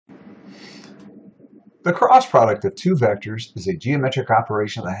The cross product of two vectors is a geometric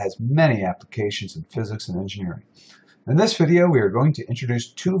operation that has many applications in physics and engineering. In this video, we are going to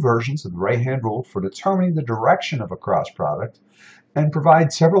introduce two versions of the right-hand rule for determining the direction of a cross product and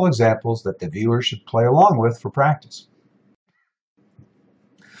provide several examples that the viewer should play along with for practice.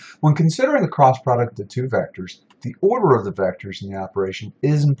 When considering the cross product of two vectors, the order of the vectors in the operation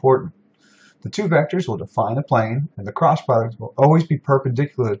is important. The two vectors will define a plane, and the cross product will always be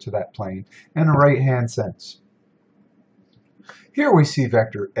perpendicular to that plane in a right-hand sense. Here we see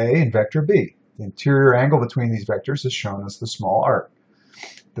vector A and vector B. The interior angle between these vectors is shown as the small arc.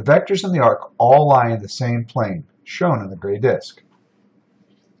 The vectors in the arc all lie in the same plane, shown in the gray disk.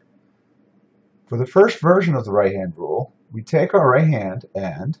 For the first version of the right-hand rule, we take our right hand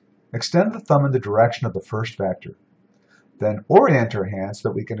and extend the thumb in the direction of the first vector. Then orient our hand so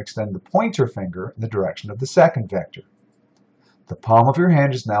that we can extend the pointer finger in the direction of the second vector. The palm of your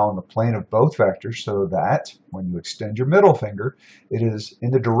hand is now on the plane of both vectors so that when you extend your middle finger, it is in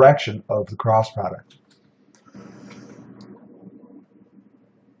the direction of the cross product.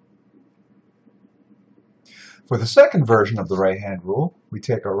 For the second version of the right-hand rule, we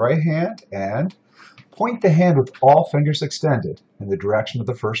take our right hand and point the hand with all fingers extended in the direction of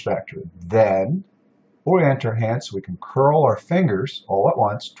the first vector. Then orient our hand so we can curl our fingers all at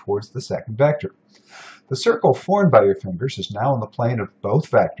once towards the second vector. The circle formed by your fingers is now on the plane of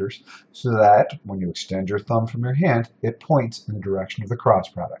both vectors so that when you extend your thumb from your hand, it points in the direction of the cross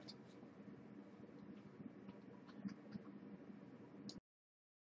product.